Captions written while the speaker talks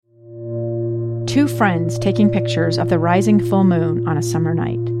Two friends taking pictures of the rising full moon on a summer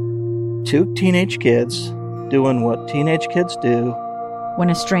night. Two teenage kids doing what teenage kids do. When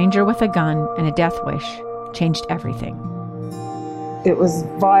a stranger with a gun and a death wish changed everything. It was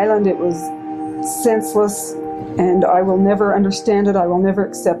violent, it was senseless, and I will never understand it, I will never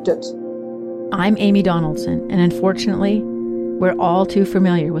accept it. I'm Amy Donaldson, and unfortunately, we're all too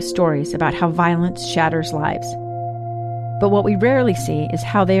familiar with stories about how violence shatters lives. But what we rarely see is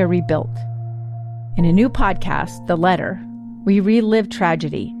how they are rebuilt. In a new podcast, The Letter, we relive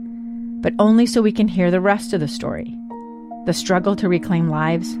tragedy, but only so we can hear the rest of the story. The struggle to reclaim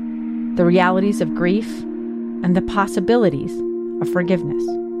lives, the realities of grief, and the possibilities of forgiveness.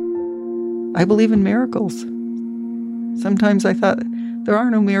 I believe in miracles. Sometimes I thought, there are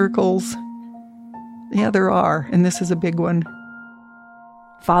no miracles. Yeah, there are, and this is a big one.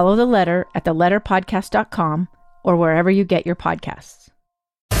 Follow The Letter at theletterpodcast.com or wherever you get your podcasts.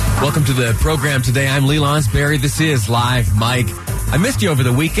 Welcome to the program today. I'm Lee Lonsberry. This is Live Mike. I missed you over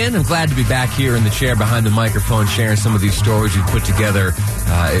the weekend. I'm glad to be back here in the chair behind the microphone sharing some of these stories we put together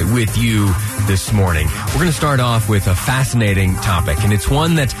with you this morning. We're going to start off with a fascinating topic, and it's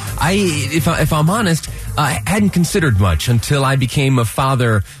one that if I'm honest, I hadn't considered much until I became a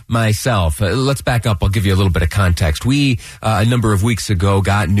father myself. Let's back up. I'll give you a little bit of context. We, a number of weeks ago,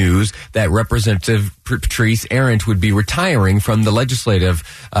 got news that Representative Patrice Arent would be retiring from the legislature,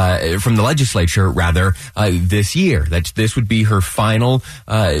 this year. That this would be her final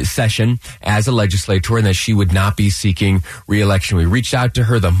session as a legislator, and that she would not be seeking re-election. We reached out to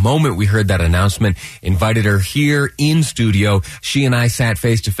her the moment we heard that announcement, invited her here in studio. She and I sat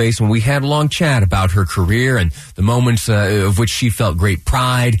face to face, and we had a long chat about her career and the moments of which she felt great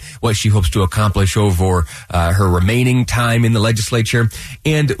pride, what she hopes to accomplish over her remaining time in the legislature.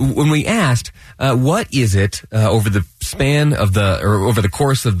 And when we asked, what is it over the span of over the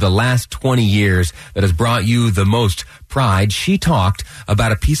course of the last 20 years that has brought you the most pride, she talked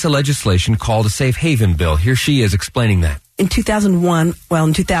about a piece of legislation called a Safe Haven Bill. Here she is explaining that. In 2000,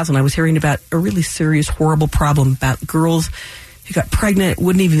 I was hearing about a really serious, horrible problem about girls who got pregnant,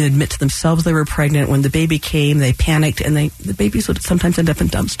 wouldn't even admit to themselves they were pregnant. When the baby came, they panicked, and the babies would sometimes end up in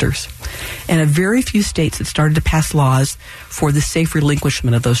dumpsters. And a very few states had started to pass laws for the safe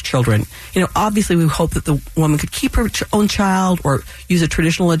relinquishment of those children. You know, obviously we hope that the woman could keep her own child or use a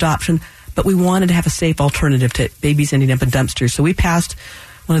traditional adoption, but we wanted to have a safe alternative to babies ending up in dumpsters. So we passed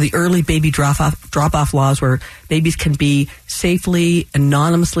one of the early baby drop-off laws where babies can be safely,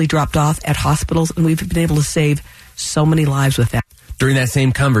 anonymously dropped off at hospitals, and we've been able to save so many lives with that. During that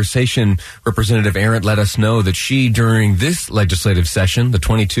same conversation, Representative Arent let us know that she, during this legislative session, the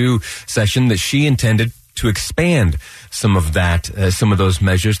 22 session, that she intended to expand some of those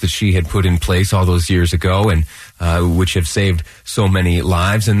measures that she had put in place all those years ago, and which have saved so many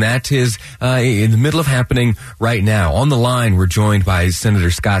lives. And that is in the middle of happening right now. On the line, we're joined by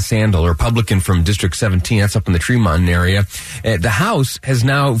Senator Scott Sandell, a Republican from District 17. That's up in the Tremont area. The House has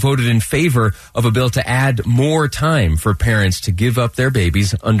now voted in favor of a bill to add more time for parents to give up their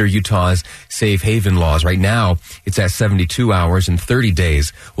babies under Utah's safe haven laws. Right now, it's at 72 hours, and 30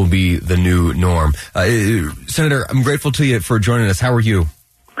 days will be the new norm. Senator, I'm grateful to you for joining us. How are you?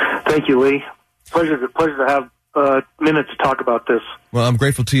 Thank you, Lee. Pleasure to have a minute to talk about this. Well, I'm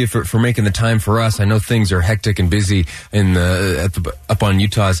grateful to you for making the time for us. I know things are hectic and busy up on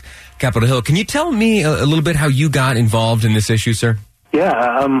Utah's Capitol Hill. Can you tell me a little bit how you got involved in this issue, sir? Yeah,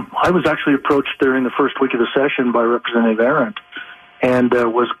 I was actually approached during the first week of the session by Representative Arent, and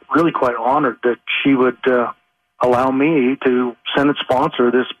was really quite honored that she would allow me to Senate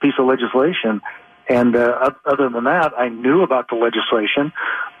sponsor this piece of legislation. And other than that, I knew about the legislation,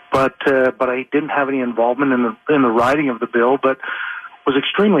 but I didn't have any involvement in the writing of the bill. But was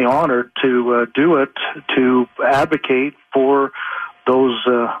extremely honored to do it, to advocate for those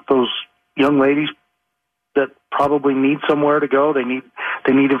young ladies that probably need somewhere to go. They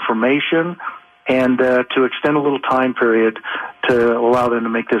need information, and to extend a little time period to allow them to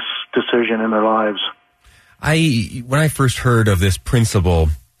make this decision in their lives. When I first heard of this principle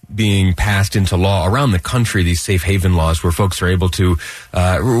being passed into law around the country, these safe haven laws where folks are able to,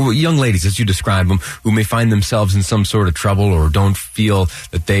 young ladies, as you describe them, who may find themselves in some sort of trouble or don't feel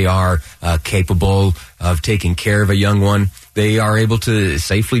that they are capable of taking care of a young one, they are able to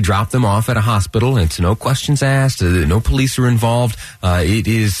safely drop them off at a hospital. It's no questions asked. No police are involved. It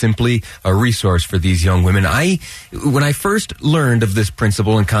is simply a resource for these young women. When I first learned of this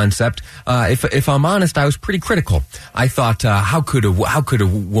principle and concept, if I'm honest, I was pretty critical. I thought, how could a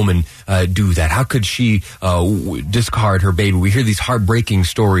woman do that? How could she discard her baby? We hear these heartbreaking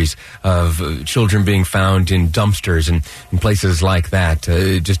stories of children being found in dumpsters and in places like that,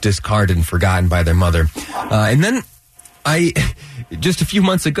 just discarded and forgotten by their mother. And then I, just a few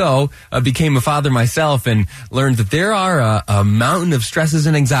months ago, became a father myself and learned that there are a mountain of stresses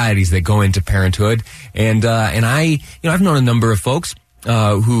and anxieties that go into parenthood. And I've known a number of folks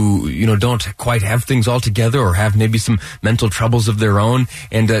who, don't quite have things all together or have maybe some mental troubles of their own.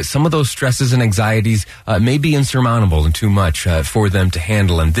 And some of those stresses and anxieties may be insurmountable and too much for them to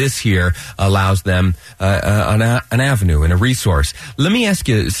handle. And this here allows them an avenue and a resource. Let me ask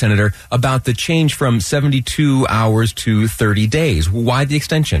you, Senator, about the change from 72 hours to 30 days. Why the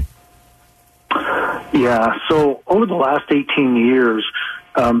extension? Yeah, so over the last 18 years,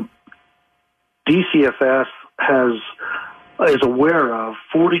 DCFS is aware of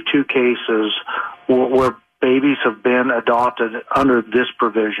 42 cases where babies have been adopted under this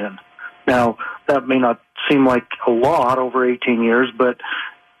provision. Now, that may not seem like a lot over 18 years, but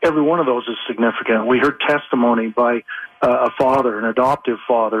every one of those is significant. We heard testimony by a father, an adoptive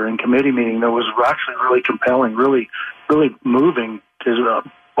father, in committee meeting that was actually really compelling, really, really moving. It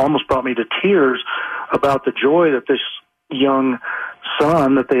almost brought me to tears about the joy that this young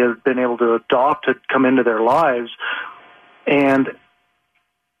son that they had been able to adopt had come into their lives. And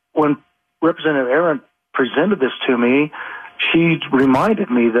when Representative Arendt presented this to me, she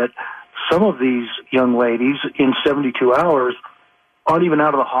reminded me that some of these young ladies in 72 hours aren't even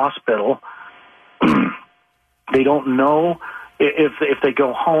out of the hospital. They don't know if they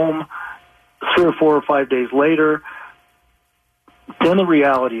go home 3 or 4 or 5 days later, then the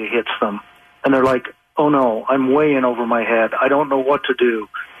reality hits them. And they're like, oh no, I'm way in over my head. I don't know what to do.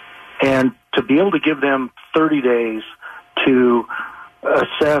 And to be able to give them 30 days to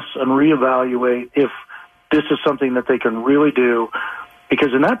assess and reevaluate if this is something that they can really do,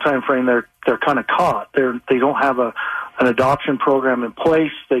 because in that time frame they're kind of caught. They don't have an adoption program in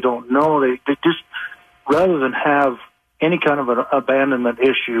place. They don't know. They just, rather than have any kind of an abandonment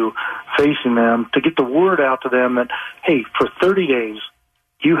issue facing them, to get the word out to them that, hey, for 30 days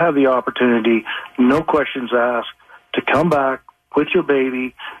you have the opportunity, no questions asked, to come back with your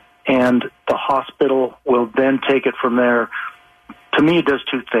baby, and the hospital will then take it from there. To me, it does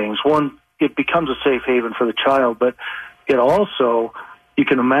two things. One, it becomes a safe haven for the child, but it also, you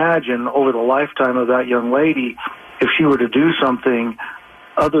can imagine over the lifetime of that young lady, if she were to do something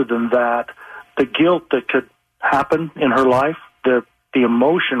other than that, the guilt that could happen in her life, the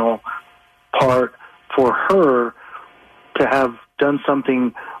emotional part for her to have done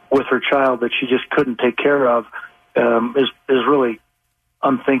something with her child that she just couldn't take care of is really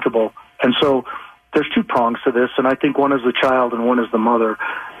unthinkable. And so there's two prongs to this, and I think one is the child and one is the mother.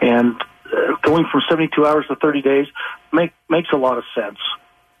 And going from 72 hours to 30 days makes a lot of sense.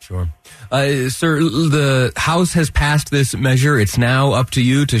 Sure. Sir, the House has passed this measure. It's now up to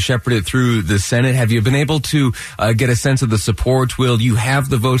you to shepherd it through the Senate. Have you been able to get a sense of the support? Will you have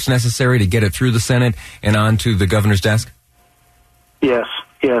the votes necessary to get it through the Senate and onto the governor's desk? Yes.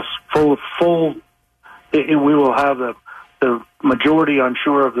 Full. We will have the majority, I'm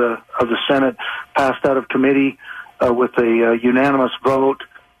sure, of the Senate passed out of committee with a unanimous vote.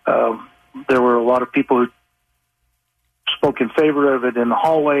 There were a lot of people who spoke in favor of it in the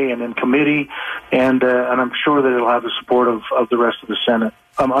hallway and in committee, and I'm sure that it'll have the support of the rest of the Senate.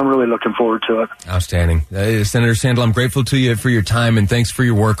 I'm really looking forward to it. Outstanding. Senator Sandel, I'm grateful to you for your time, and thanks for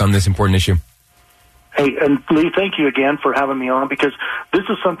your work on this important issue. Hey, and Lee, thank you again for having me on, because this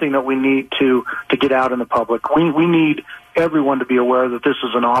is something that we need to get out in the public. We need everyone to be aware that this is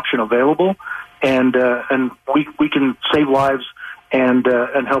an option available, and we can save lives and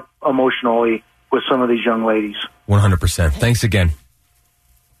help emotionally with some of these young ladies. 100%. Thanks again.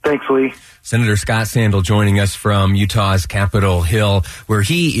 Thanks, Lee. Senator Scott Sandel joining us from Utah's Capitol Hill, where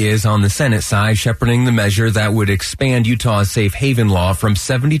he is on the Senate side shepherding the measure that would expand Utah's safe haven law from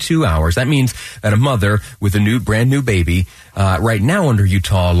 72 hours. That means that a mother with a brand new baby right now under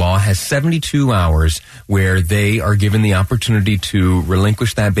Utah law has 72 hours where they are given the opportunity to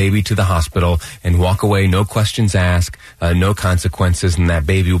relinquish that baby to the hospital and walk away, no questions asked, no consequences, and that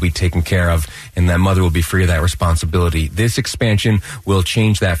baby will be taken care of, and that mother will be free of that responsibility. This expansion will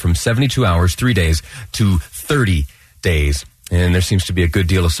change that from 72 hours, 3 days, to 30 days. and there seems to be a good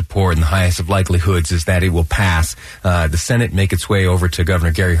deal of support, and the highest of likelihoods is that it will pass. The Senate make its way over to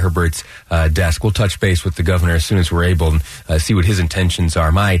Governor Gary Herbert's desk. We'll touch base with the governor as soon as we're able and see what his intentions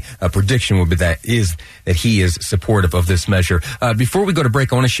are. My prediction would be that he is supportive of this measure. Before we go to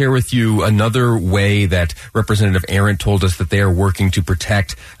break, I want to share with you another way that Representative Arendt told us that they are working to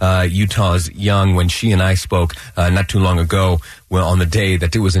protect Utah's young. When she and I spoke not too long ago, well, on the day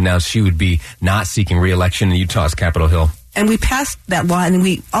that it was announced she would be not seeking re-election in Utah's Capitol Hill. And we passed that law, and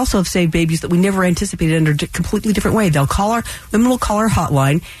we also have saved babies that we never anticipated under a completely different way. Women will call our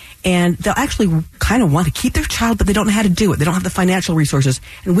hotline, and they'll actually kind of want to keep their child, but they don't know how to do it. They don't have the financial resources,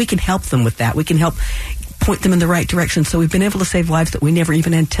 and we can help them with that. We can help point them in the right direction. So we've been able to save lives that we never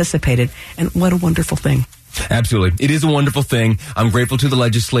even anticipated, and what a wonderful thing. Absolutely. It is a wonderful thing. I'm grateful to the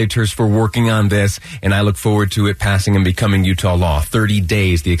legislators for working on this, and I look forward to it passing and becoming Utah law. 30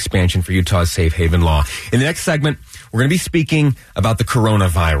 days, the expansion for Utah's safe haven law. In the next segment, we're going to be speaking about the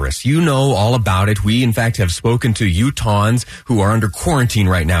coronavirus. You know all about it. We, in fact, have spoken to Utahns who are under quarantine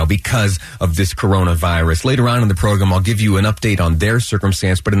right now because of this coronavirus. Later on in the program, I'll give you an update on their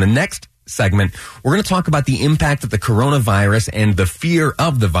circumstance, but in the next segment, we're going to talk about the impact that the coronavirus and the fear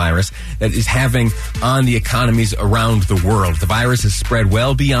of the virus that is having on the economies around the world. The virus has spread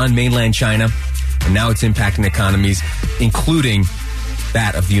well beyond mainland China, and now it's impacting economies, including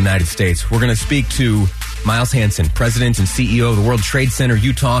that of the United States. We're going to speak to Miles Hansen, President and CEO of the World Trade Center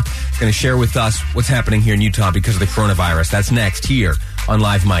Utah, going to share with us what's happening here in Utah because of the coronavirus. That's next here on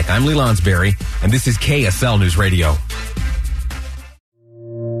Live Mike. I'm Lee Lonsberry, and this is KSL News Radio.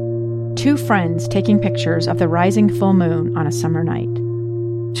 Two friends taking pictures of the rising full moon on a summer night.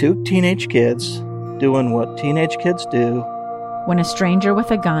 Two teenage kids doing what teenage kids do. When a stranger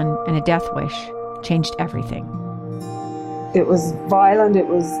with a gun and a death wish changed everything. It was violent, it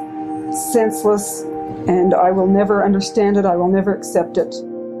was senseless, and I will never understand it. I will never accept it.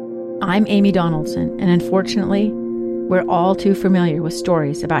 I'm Amy Donaldson, and unfortunately, we're all too familiar with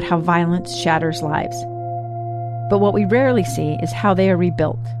stories about how violence shatters lives. But what we rarely see is how they are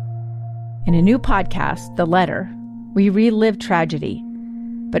rebuilt. In a new podcast, The Letter, we relive tragedy,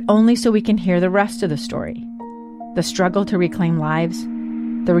 but only so we can hear the rest of the story. The struggle to reclaim lives,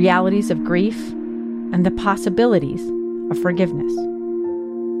 the realities of grief, and the possibilities of forgiveness.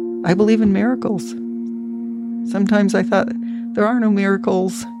 I believe in miracles. Sometimes I thought, there are no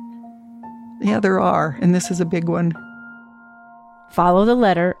miracles. Yeah, there are, and this is a big one. Follow The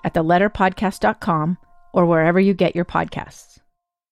Letter at theletterpodcast.com or wherever you get your podcasts.